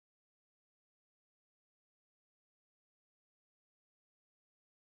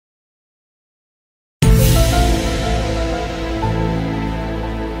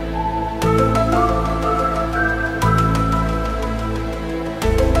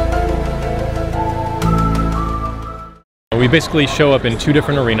basically show up in two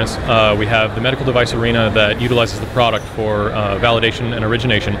different arenas. We have the medical device arena that utilizes the product for validation and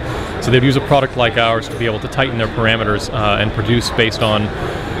origination. So they'd use a product like ours to be able to tighten their parameters and produce based on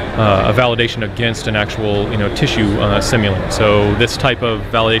a validation against an actual, tissue simulant. So this type of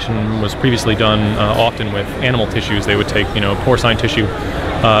validation was previously done often with animal tissues. They would take, porcine tissue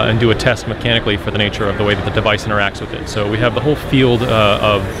and do a test mechanically for the nature of the way that the device interacts with it. So we have the whole field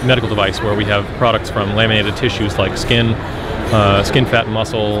of medical device where we have products from laminated tissues like skin, skin, fat,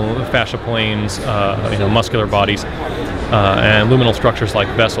 muscle, fascia planes, muscular bodies, and luminal structures like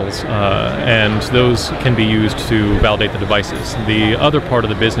vessels, and those can be used to validate the devices. The other part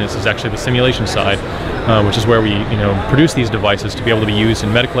of the business is actually the simulation side, which is where we produce these devices to be able to be used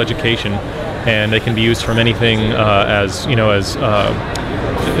in medical education, and they can be used from anything as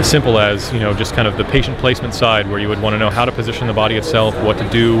simple as just kind of the patient placement side, where you would want to know how to position the body itself, what to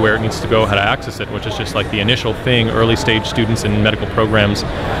do, where it needs to go, how to access it, which is just like the initial thing early stage students in medical programs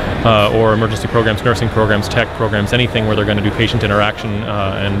or emergency programs, nursing programs, tech programs, anything where they're going to do patient interaction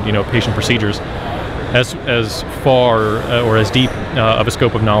and patient procedures, as far or as deep of a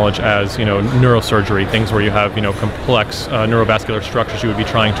scope of knowledge as neurosurgery, things where you have complex neurovascular structures you would be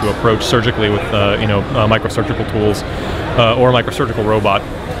trying to approach surgically with microsurgical tools or a microsurgical robot.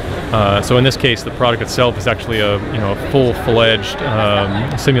 So in this case, the product itself is actually a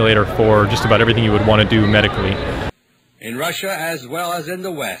full-fledged simulator for just about everything you would want to do medically. In Russia as well as in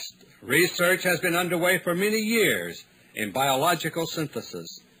the West, research has been underway for many years in biological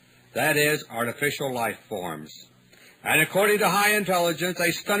synthesis, that is, artificial life forms. And according to High Intelligence,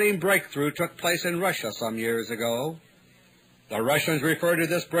 a stunning breakthrough took place in Russia some years ago. The Russians refer to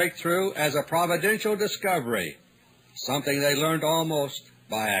this breakthrough as a providential discovery, something they learned almost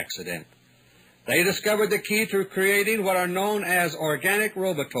by accident. They discovered the key to creating what are known as organic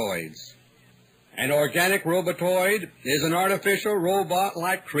robotoids. An organic robotoid is an artificial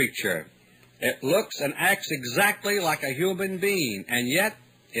robot-like creature. It looks and acts exactly like a human being, and yet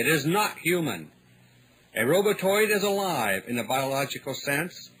it is not human. A robotoid is alive in the biological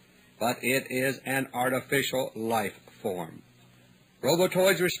sense, but it is an artificial life form.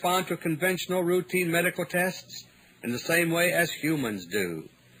 Robotoids respond to conventional routine medical tests in the same way as humans do.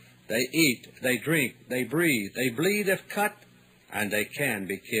 They eat, they drink, they breathe, they bleed if cut, and they can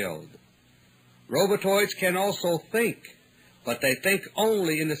be killed. Robotoids can also think, but they think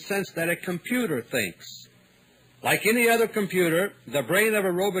only in the sense that a computer thinks. Like any other computer, the brain of a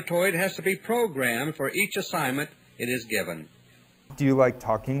robotoid has to be programmed for each assignment it is given. Do you like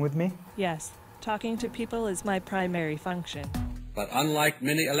talking with me? Yes, talking to people is my primary function. But unlike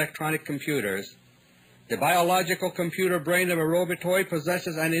many electronic computers, the biological computer brain of a robotoid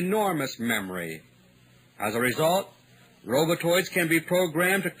possesses an enormous memory. As a result, robotoids can be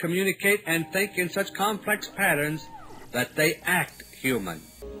programmed to communicate and think in such complex patterns that they act human.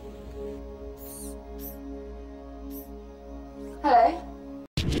 Hello.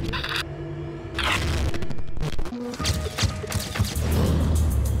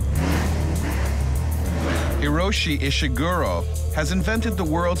 Hiroshi Ishiguro has invented the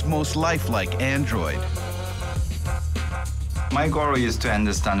world's most lifelike android. My goal is to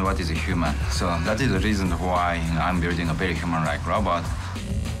understand what is a human, so that is the reason why I'm building a very human-like robot.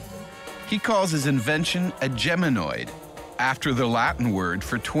 He calls his invention a Geminoid, after the Latin word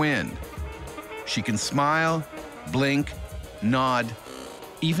for twin. She can smile, blink, nod,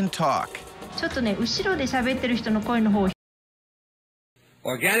 even talk.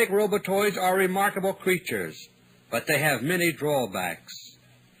 Organic robotoids are remarkable creatures, but they have many drawbacks.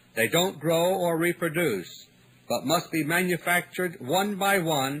 They don't grow or reproduce, but must be manufactured one by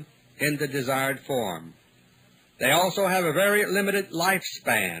one in the desired form. They also have a very limited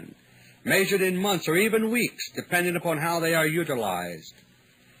lifespan, measured in months or even weeks, depending upon how they are utilized.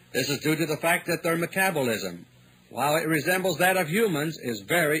 This is due to the fact that their metabolism, while it resembles that of humans, is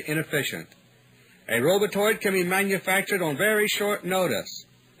very inefficient. A robotoid can be manufactured on very short notice,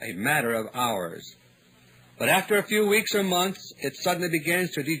 a matter of hours. But after a few weeks or months, it suddenly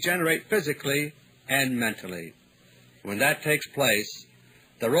begins to degenerate physically and mentally. When that takes place,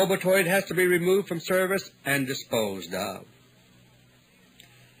 the robotoid has to be removed from service and disposed of.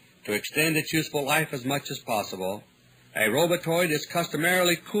 To extend its useful life as much as possible, a robotoid is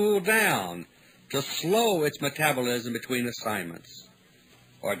customarily cooled down to slow its metabolism between assignments.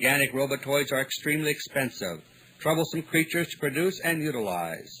 Organic robotoids are extremely expensive, troublesome creatures to produce and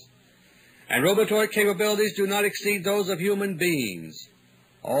utilize. And robotoid capabilities do not exceed those of human beings.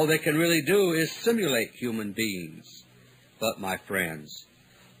 All they can really do is simulate human beings. But, my friends,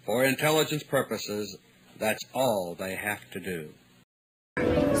 for intelligence purposes, that's all they have to do.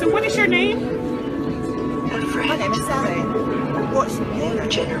 So what is your name? My name is Sally. What's your name?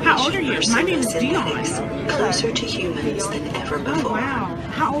 How old are you? My name is Dion. Closer to humans than ever before. Oh, wow.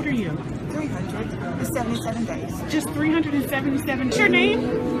 How old are you? 377 days. Just 377. What's your name?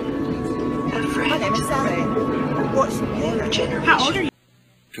 My name is Sally. What's your name? How old are you?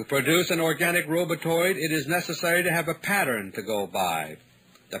 To produce an organic robotoid, it is necessary to have a pattern to go by.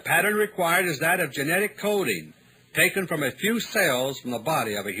 The pattern required is that of genetic coding, taken from a few cells from the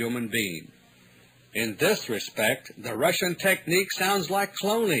body of a human being. In this respect, the Russian technique sounds like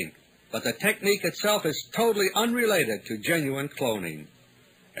cloning, but the technique itself is totally unrelated to genuine cloning.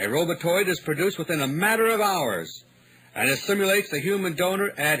 A robotoid is produced within a matter of hours, and it simulates the human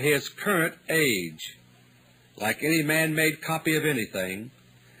donor at his current age. Like any man-made copy of anything,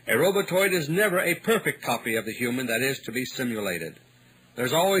 a robotoid is never a perfect copy of the human that is to be simulated.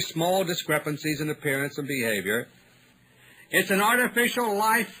 There's always small discrepancies in appearance and behavior. It's an artificial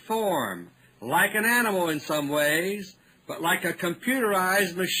life form, like an animal in some ways, but like a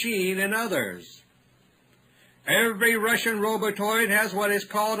computerized machine in others. Every Russian robotoid has what is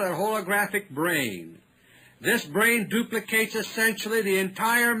called a holographic brain. This brain duplicates essentially the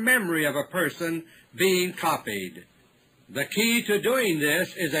entire memory of a person being copied. The key to doing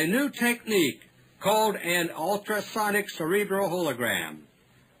this is a new technique called an ultrasonic cerebral hologram.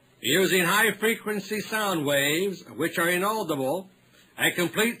 Using high-frequency sound waves, which are inaudible, a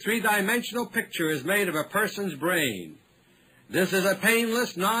complete three-dimensional picture is made of a person's brain. This is a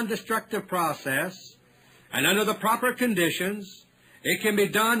painless, non-destructive process, and under the proper conditions, it can be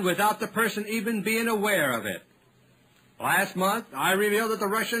done without the person even being aware of it. Last month, I revealed that the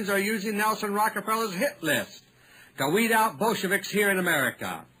Russians are using Nelson Rockefeller's hit list to weed out Bolsheviks here in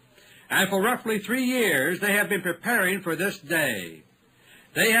America, and for roughly 3 years they have been preparing for this day.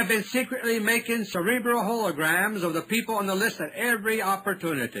 They have been secretly making cerebral holograms of the people on the list at every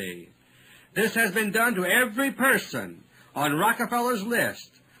opportunity. This has been done to every person on Rockefeller's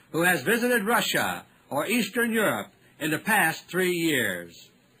list who has visited Russia or Eastern Europe in the past 3 years.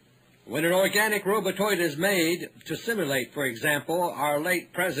 When an organic robotoid is made to simulate, for example, our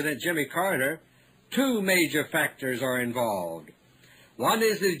late President Jimmy Carter, two major factors are involved. One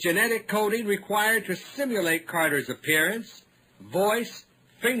is the genetic coding required to simulate Carter's appearance, voice,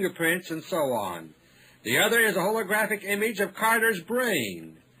 fingerprints, and so on. The other is a holographic image of Carter's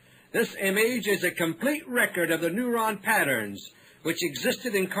brain. This image is a complete record of the neuron patterns which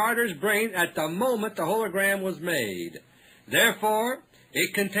existed in Carter's brain at the moment the hologram was made. Therefore,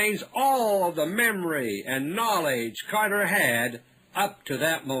 it contains all of the memory and knowledge Carter had up to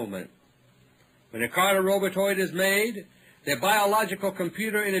that moment. When a Carter robotoid is made, the biological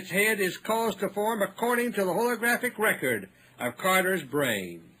computer in its head is caused to form according to the holographic record of Carter's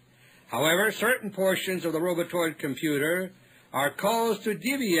brain. However, certain portions of the robotoid computer are caused to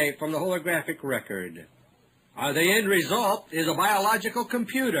deviate from the holographic record. The end result is a biological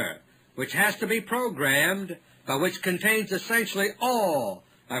computer which has to be programmed, but which contains essentially all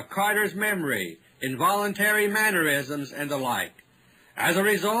of Carter's memory, involuntary mannerisms, and the like. As a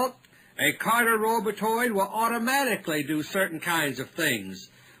result, a Carter robotoid will automatically do certain kinds of things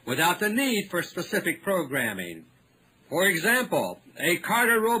without the need for specific programming. For example, a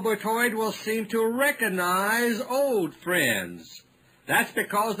Carter robotoid will seem to recognize old friends. That's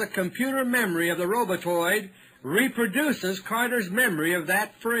because the computer memory of the robotoid reproduces Carter's memory of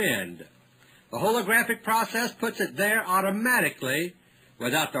that friend. The holographic process puts it there automatically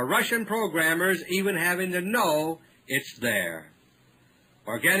without the Russian programmers even having to know it's there.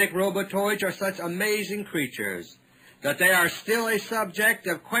 Organic robotoids are such amazing creatures that they are still a subject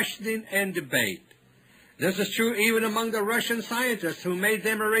of questioning and debate. This is true even among the Russian scientists who made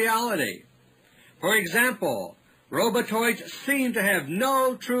them a reality. For example, robotoids seem to have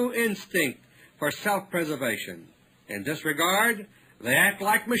no true instinct for self-preservation. In this regard, they act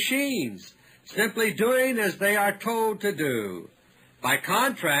like machines, simply doing as they are told to do. By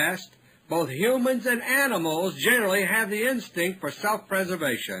contrast, both humans and animals generally have the instinct for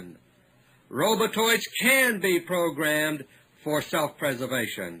self-preservation. Robotoids can be programmed for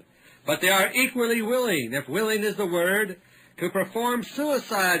self-preservation, but they are equally willing, if willing is the word, to perform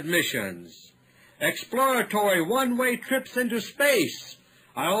suicide missions. Exploratory one-way trips into space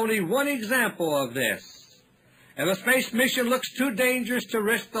are only one example of this. If a space mission looks too dangerous to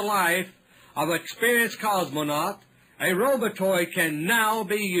risk the life of an experienced cosmonaut, a robotoid can now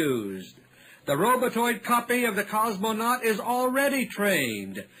be used. The robotoid copy of the cosmonaut is already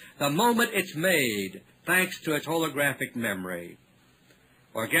trained the moment it's made, thanks to its holographic memory.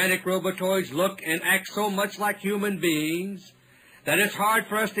 Organic robotoids look and act so much like human beings that it's hard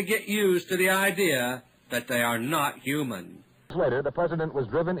for us to get used to the idea that they are not human. Later, the president was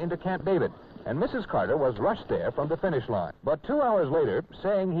driven into Camp David, and Mrs. Carter was rushed there from the finish line. But 2 hours later,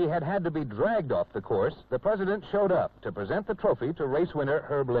 saying he had had to be dragged off the course, the president showed up to present the trophy to race winner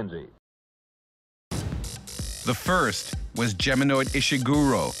Herb Lindsay. The first was Geminoid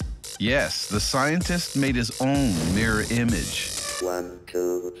Ishiguro. Yes, the scientist made his own mirror image. 1,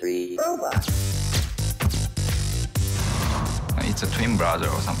 2, 3, robot. It's a twin brother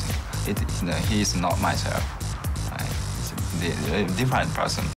or something. He is not myself. It's a different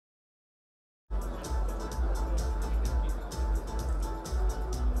person.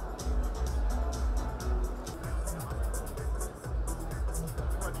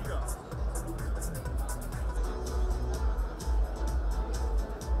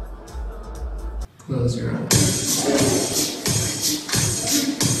 Close your eyes.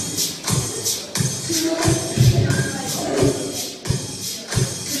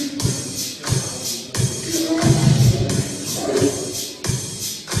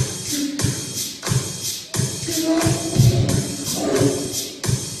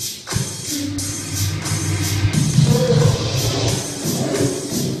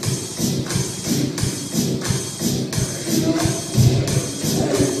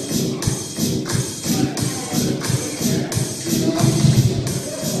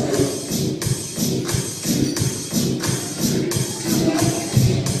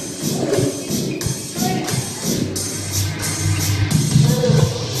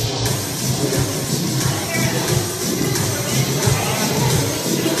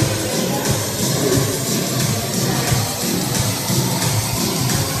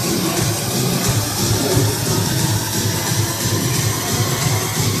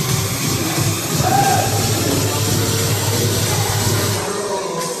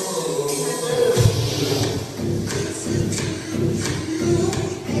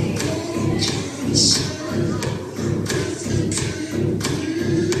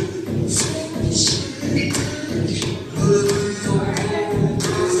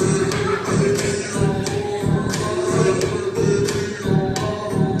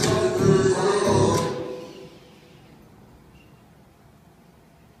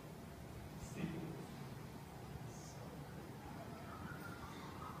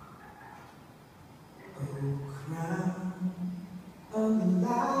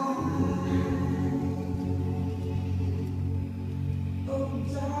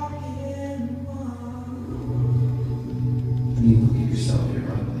 When you look at yourself,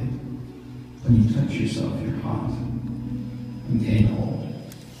 you're ugly. When you touch yourself, you're hot. I'm getting old.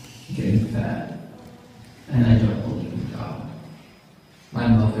 I'm getting fat. And I don't believe in God. My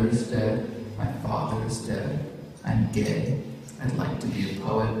mother is dead. My father is dead. I'm gay. I'd like to be a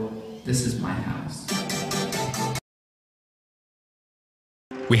poet. This is my house.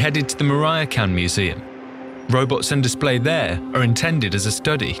 We headed to the Mariah Museum. Robots on display there are intended as a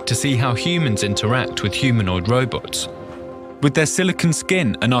study to see how humans interact with humanoid robots. With their silicon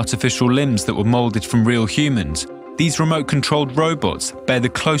skin and artificial limbs that were moulded from real humans, these remote-controlled robots bear the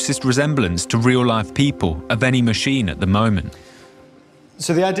closest resemblance to real-life people of any machine at the moment.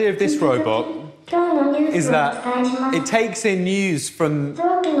 So the idea of this robot is that it takes in news from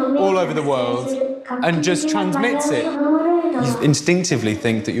all over the world and just transmits it. You instinctively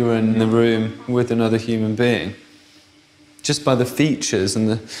think that you're in the room with another human being. Just by the features,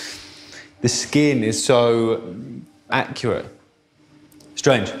 and the skin is so accurate.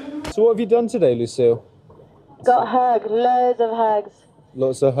 Strange. So what have you done today, Lucille? Got hugged, loads of hugs.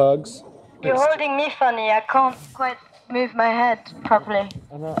 Lots of hugs? You're holding me funny, I can't quite move my head properly.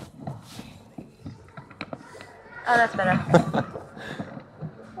 Oh, that's better.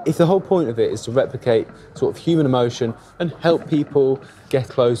 If the whole point of it is to replicate sort of human emotion and help people get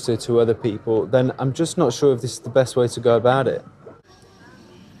closer to other people, then I'm just not sure if this is the best way to go about it.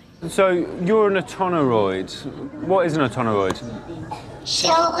 So, you're an autoneroid. What is an autoneroid? So,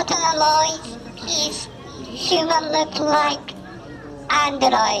 autoneroid is human looking like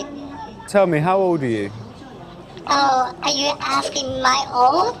android. Tell me, how old are you? Oh, are you asking my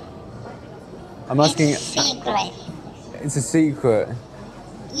old? I'm asking... It's a secret. It's a secret?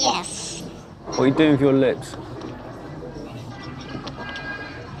 Yes. What are you doing with your lips?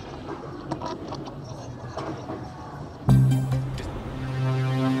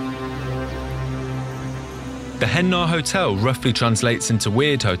 The Hennar Hotel roughly translates into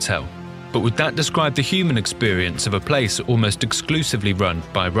Weird Hotel, but would that describe the human experience of a place almost exclusively run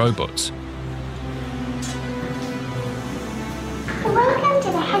by robots? Welcome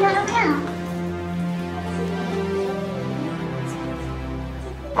to the Hennar Hotel.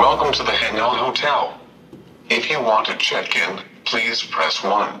 Welcome to the Hennar Hotel. If you want to check in, please press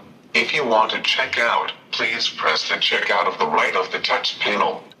 1. If you want to check out, please press the checkout of the right of the touch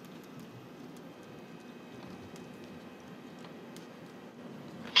panel.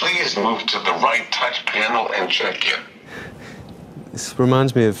 Please move to the right touch panel and check in. This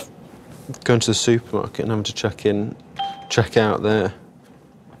reminds me of going to the supermarket and having to check out there,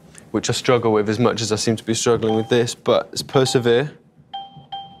 which I struggle with as much as I seem to be struggling with this, but it's persevere.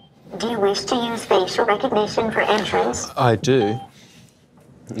 Do you wish to use facial recognition for entrance? I do.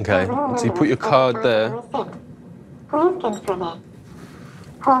 Okay, so you put your card there. Please confirm it.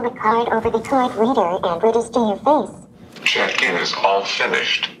 Hold the card over the card reader and register your face. Check-in is all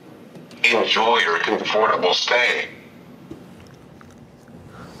finished. Enjoy your comfortable stay.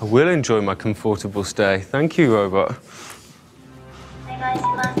 I will enjoy my comfortable stay. Thank you, robot.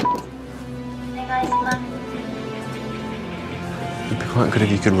 It'd be quite good if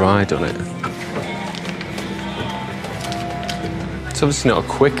you could ride on it. It's obviously not a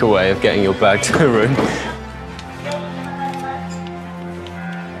quicker way of getting your bag to a room.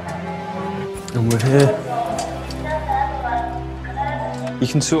 And we're here. You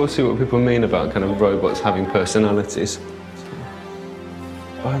can sort of see what people mean about kind of robots having personalities.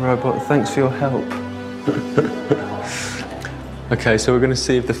 Bye, robot. Thanks for your help. Okay, so we're going to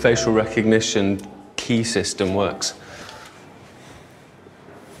see if the facial recognition key system works.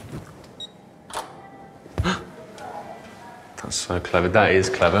 That's so clever. That is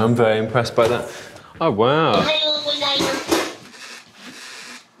clever. I'm very impressed by that. Oh, wow.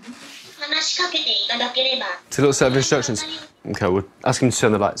 It's a little set of instructions. Okay, we'll ask him to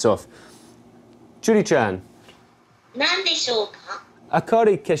turn the lights off. Julie-chan. 何でしょうか? 明か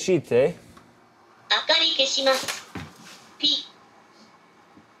り消して。明かり消します。P.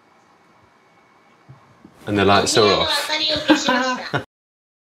 And the lights are off. 明かりを消しました。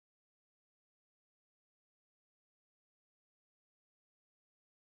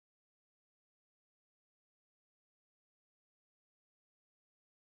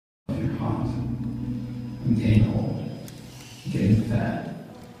You're hot. I'm getting old. I'm getting fat.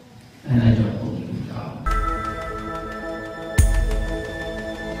 And I don't